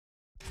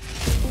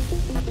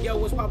Yo,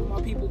 what's poppin',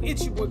 my people?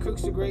 It's your boy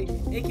Crooks the Great,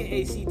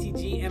 aka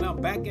CTG, and I'm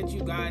back at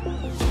you guys.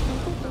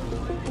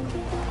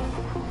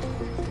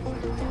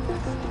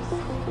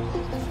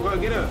 Bro,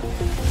 get up.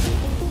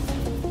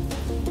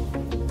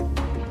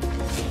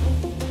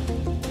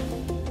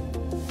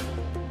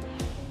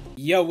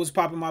 Yo, what's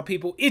poppin', my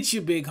people? It's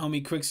your big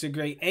homie Crooks the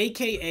Great,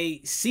 aka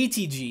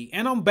CTG,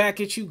 and I'm back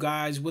at you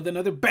guys with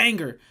another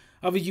banger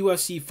of a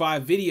UFC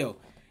 5 video.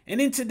 And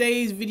in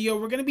today's video,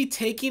 we're going to be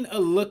taking a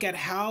look at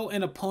how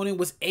an opponent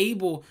was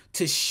able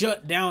to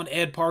shut down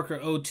Ed Parker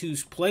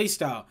 02's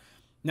playstyle.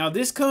 Now,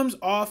 this comes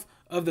off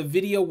of the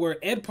video where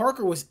Ed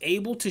Parker was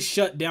able to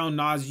shut down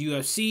Nas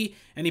UFC,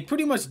 and he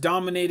pretty much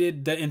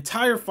dominated the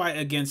entire fight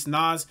against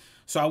Nas.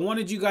 So I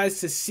wanted you guys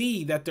to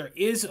see that there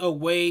is a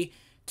way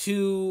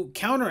to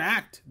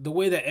counteract the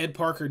way that Ed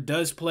Parker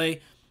does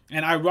play.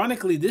 And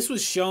ironically, this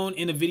was shown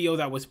in a video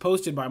that was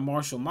posted by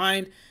Marshall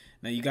Mind.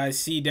 Now, you guys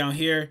see down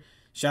here,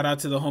 shout out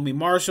to the homie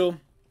Marshall.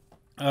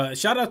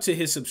 Shout out to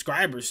his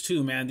subscribers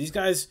too, man. These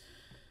guys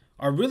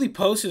are really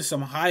posting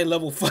some high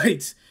level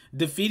fights,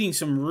 defeating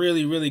some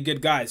really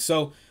good guys.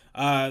 So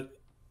Ed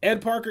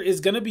Parker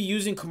is going to be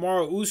using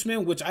Kamaru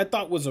Usman, which I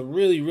thought was a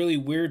really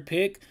weird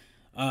pick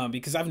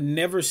because I've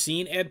never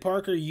seen Ed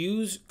Parker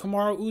use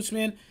Kamaru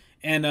Usman.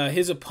 And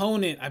his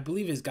opponent, I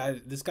believe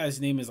this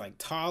guy's name is like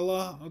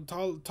Tall,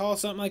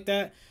 something like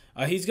that.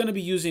 He's going to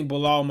be using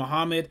Bilal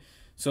Muhammad.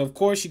 So, of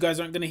course, you guys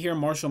aren't going to hear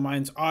Marshall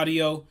Mind's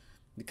audio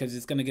because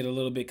it's going to get a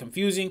little bit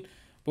confusing.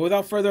 But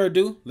without further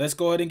ado, let's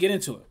go ahead and get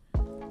into it.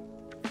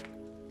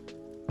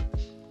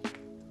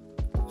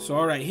 So,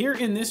 all right, here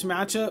in this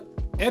matchup,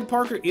 Ed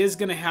Parker is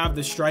going to have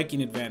the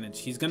striking advantage.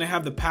 He's going to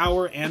have the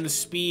power and the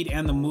speed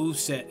and the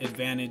moveset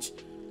advantage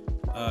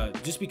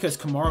just because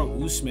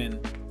Kamaru Usman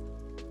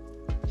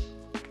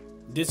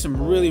did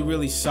some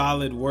really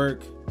solid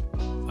work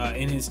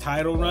in his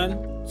title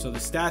run. So the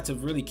stats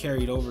have really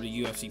carried over to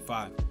UFC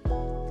 5.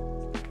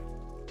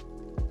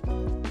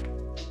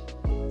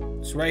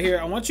 So right here,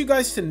 I want you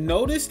guys to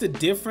notice the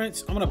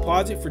difference. I'm going to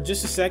pause it for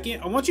just a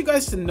second. I want you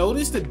guys to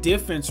notice the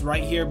difference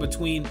right here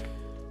between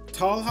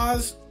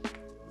Talha's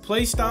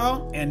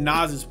playstyle and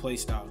Nas's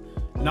playstyle.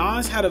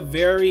 Nas had a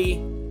very,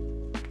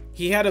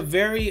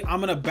 I'm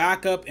going to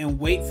back up and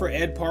wait for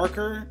Ed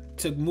Parker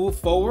to move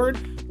forward,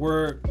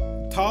 where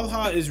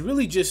Talha is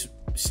really just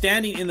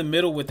standing in the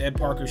middle with Ed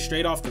Parker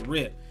straight off the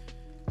rip.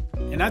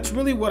 And that's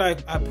really what I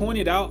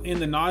pointed out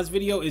in the Nas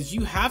video, is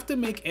you have to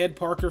make Ed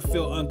Parker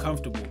feel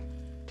uncomfortable.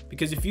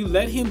 Because if you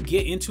let him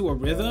get into a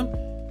rhythm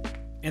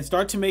and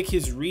start to make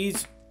his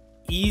reads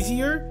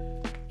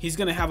easier, he's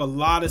going to have a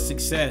lot of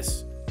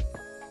success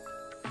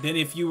than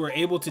if you were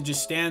able to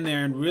just stand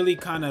there and really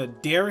kind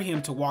of dare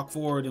him to walk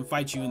forward and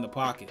fight you in the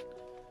pocket.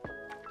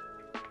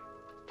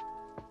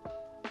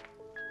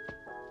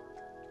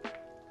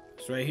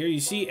 So right here, you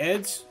see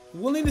Ed's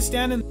willing to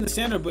stand in the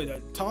center,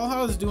 but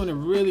Talha is doing a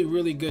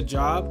really good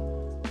job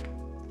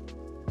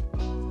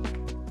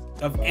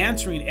of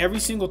answering every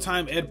single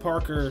time Ed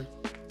Parker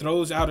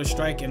throws out a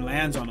strike and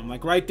lands on him.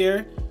 Like right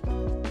there,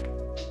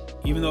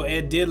 even though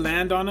Ed did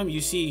land on him,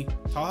 you see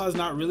Talha's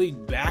not really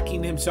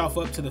backing himself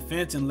up to the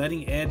fence and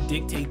letting Ed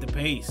dictate the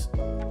pace.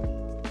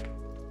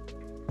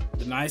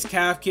 The nice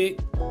calf kick.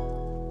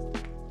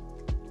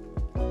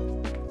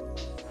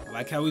 I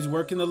like how he's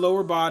working the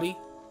lower body.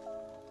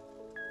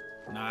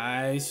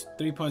 Nice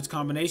 3-punch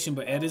combination,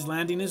 but Ed is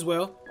landing as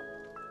well.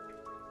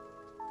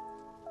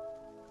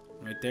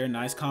 Right there,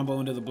 nice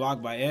combo into the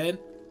block by Ed.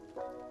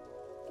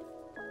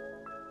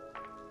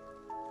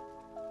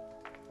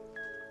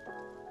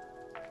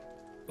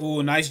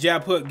 Ooh, nice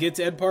jab hook. Gets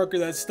Ed Parker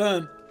that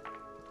stun.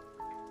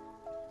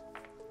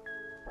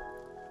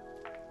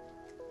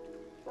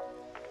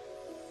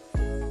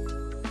 But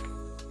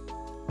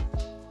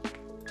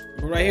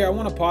right here, I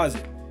want to pause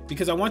it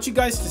because I want you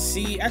guys to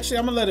see. Actually,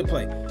 I'm going to let it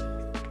play.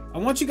 I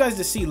want you guys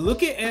to see,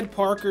 look at Ed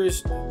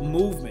Parker's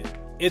movement.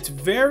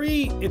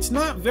 It's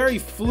not very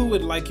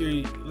fluid like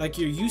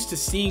you're used to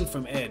seeing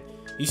from Ed.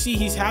 You see,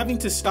 he's having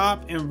to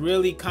stop and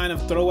really kind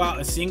of throw out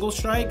a single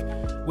strike,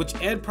 which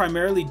Ed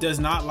primarily does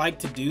not like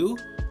to do.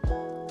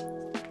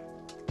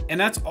 And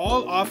that's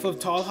all off of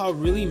Talha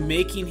really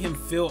making him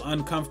feel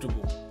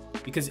uncomfortable,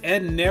 because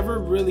Ed never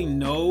really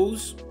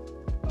knows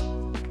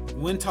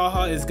when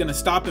Talha is going to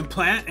stop and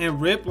plant and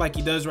rip like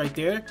he does right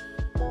there,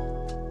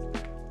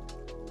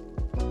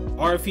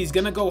 or if he's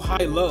gonna go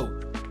high-low.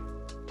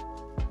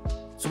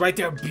 So right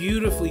there,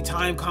 beautifully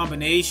timed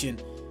combination.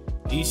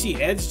 And you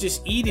see Ed's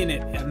just eating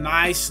it. A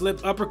nice slip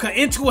uppercut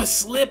into a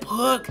slip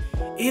hook.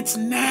 It's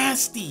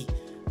nasty.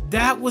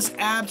 That was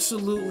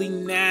absolutely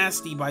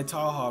nasty by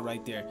Talha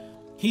right there.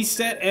 He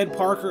set Ed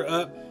Parker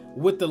up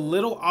with the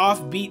little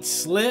offbeat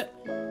slip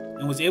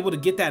and was able to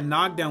get that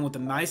knockdown with a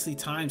nicely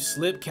timed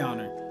slip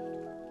counter.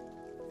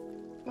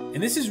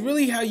 And this is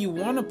really how you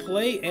want to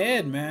play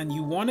Ed, man.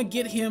 You want to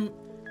get him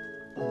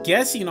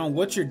guessing on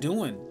what you're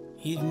doing.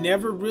 He's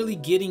never really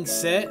getting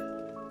set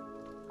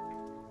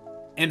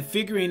and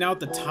figuring out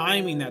the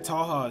timing that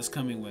Talha is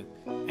coming with.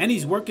 And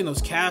he's working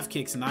those calf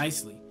kicks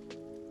nicely.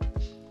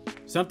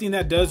 Something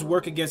that does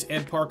work against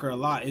Ed Parker a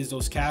lot is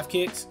those calf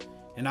kicks.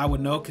 And I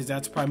would know because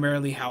that's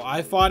primarily how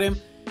I fought him.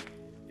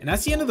 And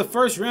that's the end of the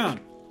first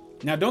round.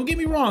 Now, don't get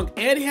me wrong.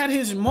 Ed had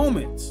his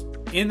moments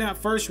in that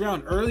first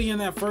round, early in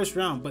that first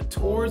round. But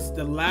towards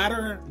the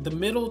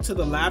middle to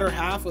the latter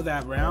half of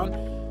that round,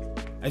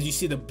 as you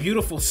see the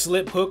beautiful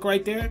slip hook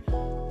right there,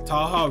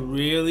 Taha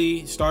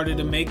really started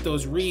to make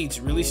those reads,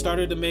 really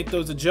started to make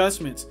those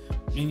adjustments.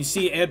 And you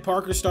see Ed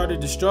Parker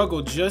started to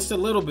struggle just a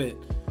little bit.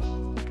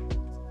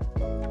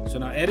 So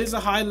now Ed is a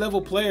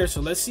high-level player,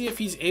 so let's see if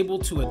he's able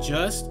to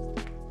adjust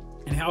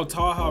and how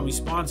Taha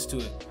responds to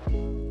it.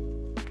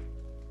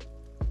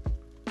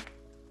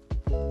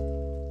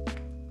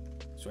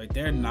 So right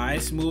there,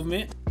 nice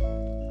movement,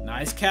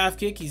 nice calf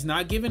kick. He's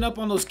not giving up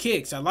on those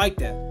kicks. I like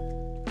that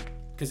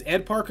because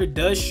Ed Parker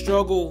does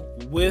struggle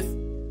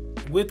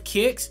with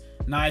kicks.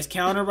 Nice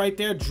counter right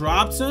there,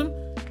 drops him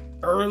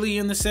early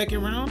in the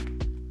second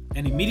round,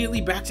 and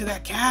immediately back to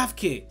that calf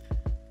kick.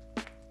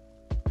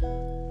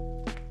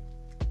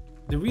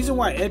 The reason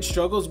why Ed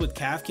struggles with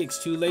calf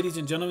kicks too, ladies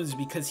and gentlemen, is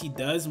because he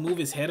does move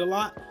his head a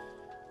lot.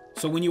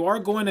 So when you are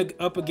going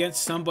up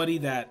against somebody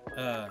that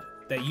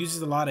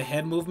uses a lot of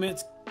head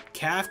movements,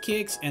 calf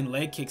kicks and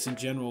leg kicks in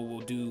general will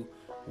do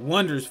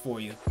wonders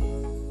for you.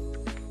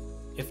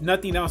 If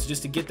nothing else,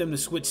 just to get them to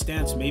switch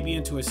stance, maybe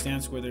into a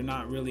stance where they're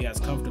not really as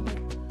comfortable.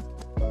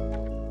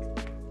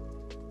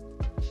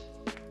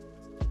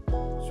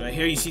 So right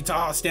here you see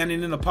Taha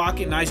standing in the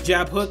pocket, nice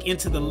jab hook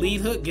into the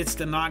lead hook, gets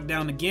the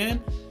knockdown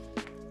again.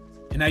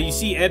 And now you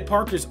see Ed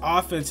Parker's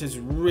offense has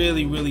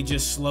really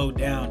just slowed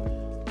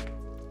down.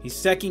 He's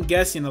second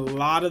guessing a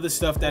lot of the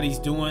stuff that he's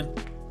doing.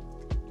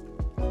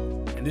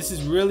 And this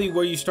is really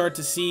where you start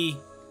to see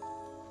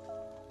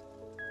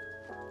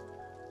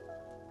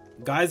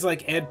guys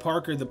like Ed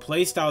Parker, the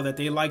play style that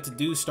they like to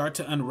do, start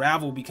to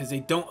unravel because they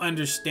don't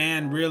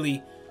understand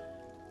really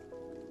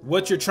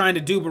what you're trying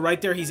to do. But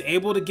right there, he's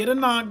able to get a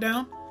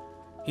knockdown.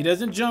 He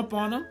doesn't jump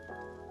on him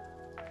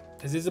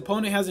because his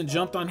opponent hasn't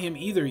jumped on him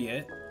either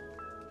yet.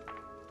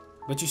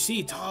 But you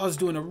see, Taha's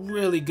doing a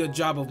really good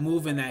job of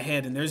moving that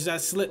head. And there's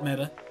that slip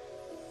meta.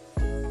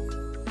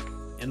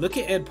 And look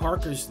at Ed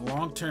Parker's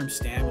long-term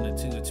stamina,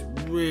 too. It's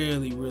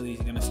really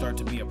going to start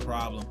to be a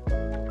problem.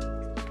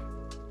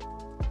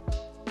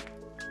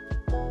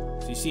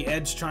 So you see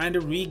Ed's trying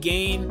to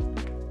regain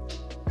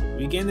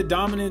the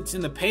dominance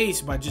in the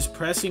pace by just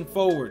pressing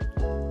forward.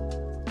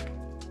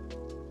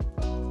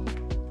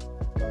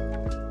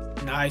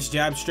 Nice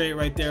jab straight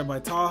right there by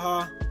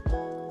Taha.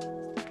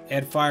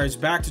 Ed fires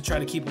back to try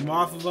to keep him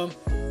off of him,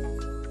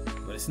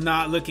 but it's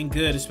not looking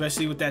good,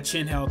 especially with that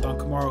chin health on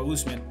Kamaru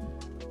Usman.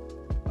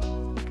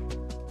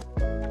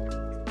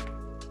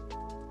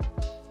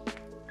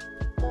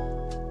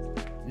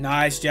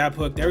 Nice jab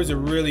hook. There was a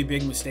really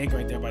big mistake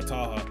right there by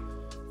Taha.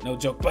 No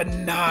joke, but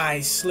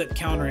nice slip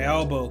counter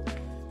elbow.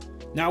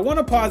 Now I want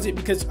to pause it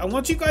because I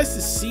want you guys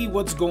to see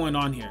what's going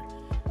on here.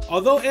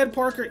 Although Ed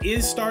Parker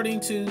is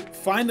starting to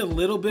find a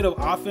little bit of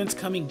offense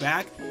coming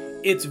back,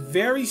 it's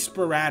very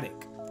sporadic.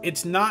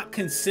 It's not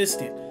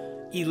consistent.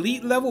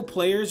 Elite level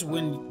players,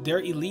 when they're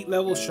elite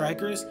level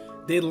strikers,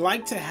 they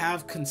like to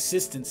have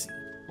consistency.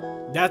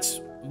 That's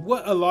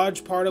what a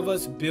large part of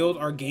us build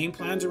our game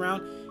plans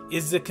around,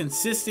 is the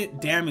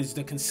consistent damage,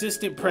 the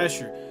consistent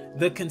pressure,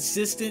 the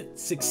consistent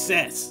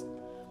success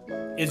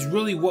is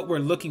really what we're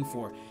looking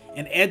for.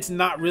 And Ed's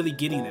not really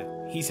getting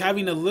that. He's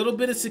having a little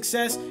bit of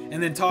success,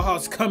 and then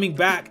Taha's coming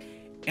back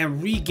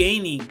and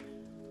regaining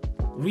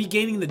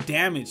the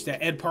damage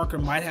that Ed Parker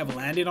might have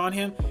landed on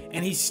him,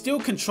 and he's still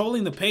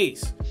controlling the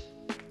pace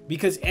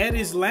because Ed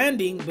is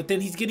landing, but then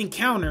he's getting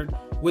countered,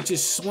 which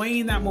is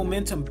swaying that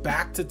momentum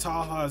back in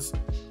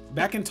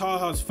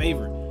Taha's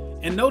favor.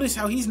 And notice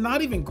how he's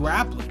not even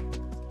grappling.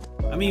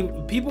 I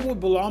mean, people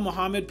with Belal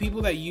Muhammad,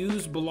 people that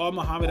use Belal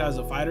Muhammad as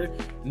a fighter,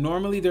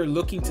 normally they're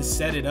looking to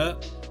set it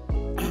up,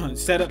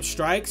 set up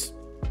strikes,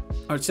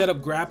 or set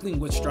up grappling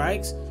with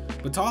strikes.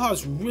 But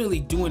Taha's really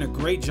doing a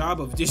great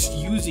job of just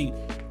using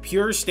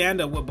pure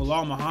stand-up with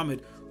Belal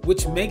Muhammad,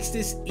 which makes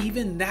this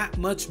even that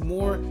much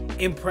more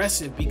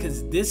impressive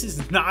because this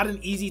is not an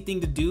easy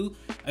thing to do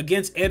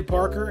against Ed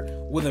Parker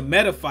with a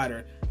meta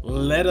fighter,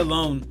 let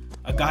alone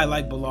a guy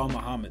like Belal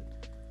Muhammad.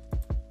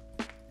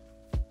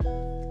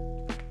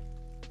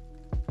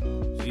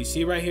 So you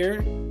see right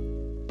here,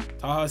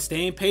 Taha's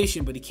staying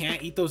patient, but he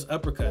can't eat those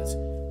uppercuts.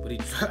 But he,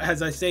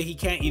 as I say, he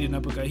can't eat an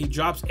uppercut. He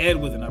drops Ed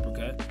with an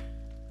uppercut.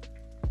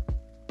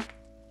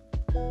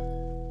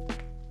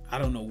 I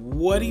don't know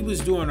what he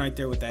was doing right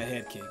there with that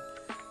head kick.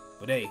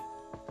 But hey,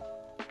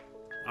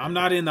 I'm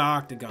not in the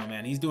Octagon,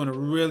 man. He's doing a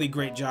really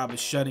great job of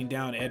shutting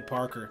down Ed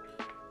Parker.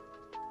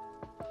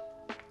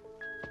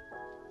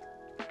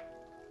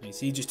 You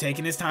see, just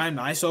taking his time.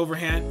 Nice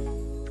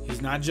overhand.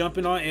 He's not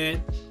jumping on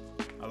Ed.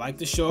 I like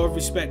the show of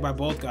respect by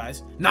both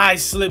guys.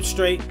 Nice slip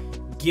straight.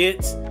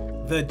 Gets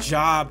the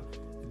job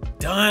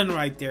done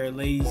right there,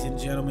 ladies and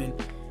gentlemen.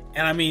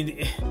 And I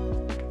mean,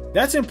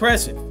 that's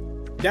impressive.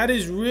 That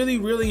is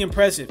really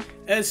impressive,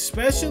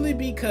 especially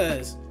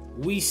because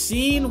We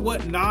seen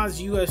what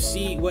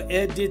what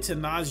Ed did to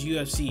Nas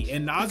UFC,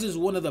 and Nas is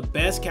one of the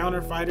best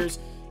counter fighters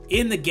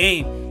in the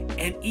game,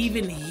 and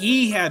even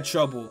he had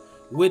trouble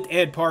with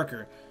Ed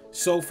Parker.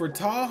 So for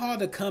Taha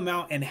to come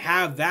out and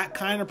have that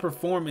kind of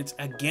performance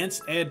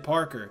against Ed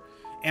Parker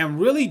and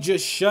really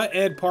just shut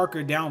Ed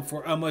Parker down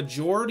for a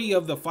majority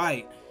of the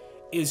fight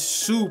is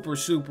super,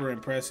 super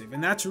impressive.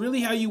 And that's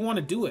really how you want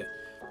to do it.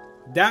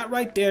 That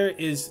right there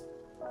is,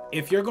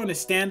 if you're going to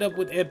stand up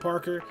with Ed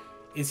Parker,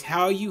 is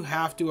how you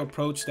have to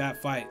approach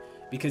that fight.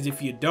 Because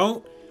if you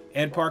don't,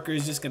 Ed Parker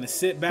is just going to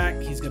sit back,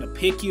 he's going to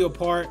pick you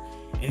apart,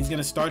 and he's going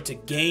to start to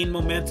gain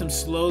momentum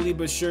slowly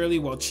but surely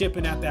while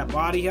chipping at that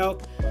body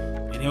health,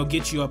 and he'll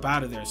get you up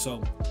out of there.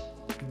 So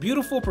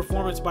beautiful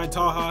performance by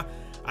Taha.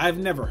 I've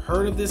never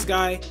heard of this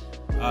guy,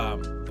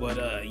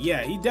 but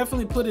yeah, he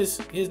definitely put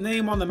his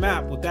name on the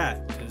map with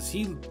that, because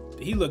he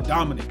looked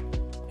dominant.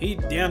 He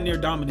damn near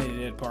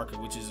dominated Ed Parker,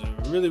 which is a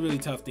really, really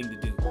tough thing to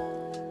do.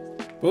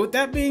 But with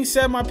that being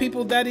said, my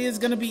people, that is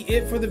going to be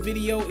it for the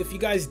video. If you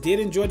guys did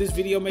enjoy this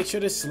video, make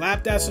sure to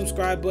slap that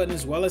subscribe button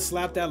as well as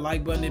slap that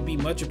like button. It'd be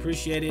much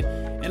appreciated.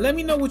 And let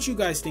me know what you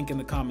guys think in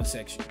the comment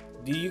section.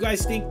 Do you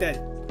guys think that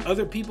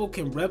other people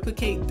can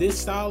replicate this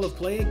style of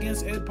play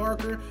against Ed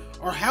Parker?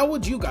 Or how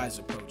would you guys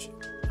approach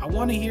it? I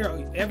want to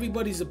hear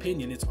everybody's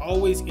opinion. It's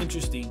always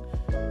interesting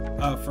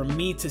for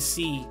me to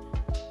see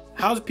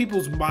how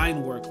people's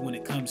mind work when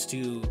it comes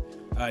to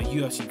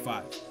UFC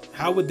 5.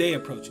 How would they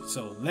approach it?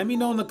 So let me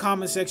know in the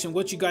comment section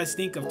what you guys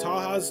think of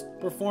Taha's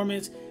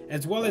performance,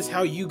 as well as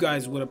how you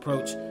guys would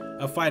approach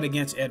a fight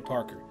against Ed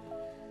Parker.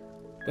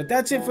 But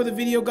that's it for the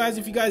video, guys.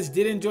 If you guys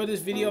did enjoy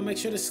this video, make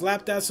sure to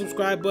slap that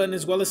subscribe button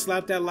as well as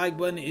slap that like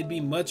button. It'd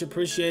be much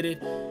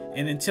appreciated.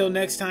 And until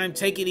next time,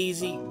 take it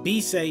easy, be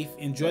safe,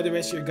 enjoy the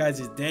rest of your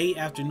guys' day,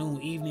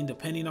 afternoon, evening,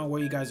 depending on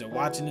where you guys are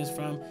watching this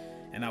from.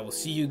 And I will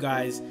see you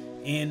guys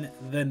in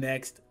the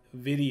next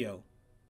video.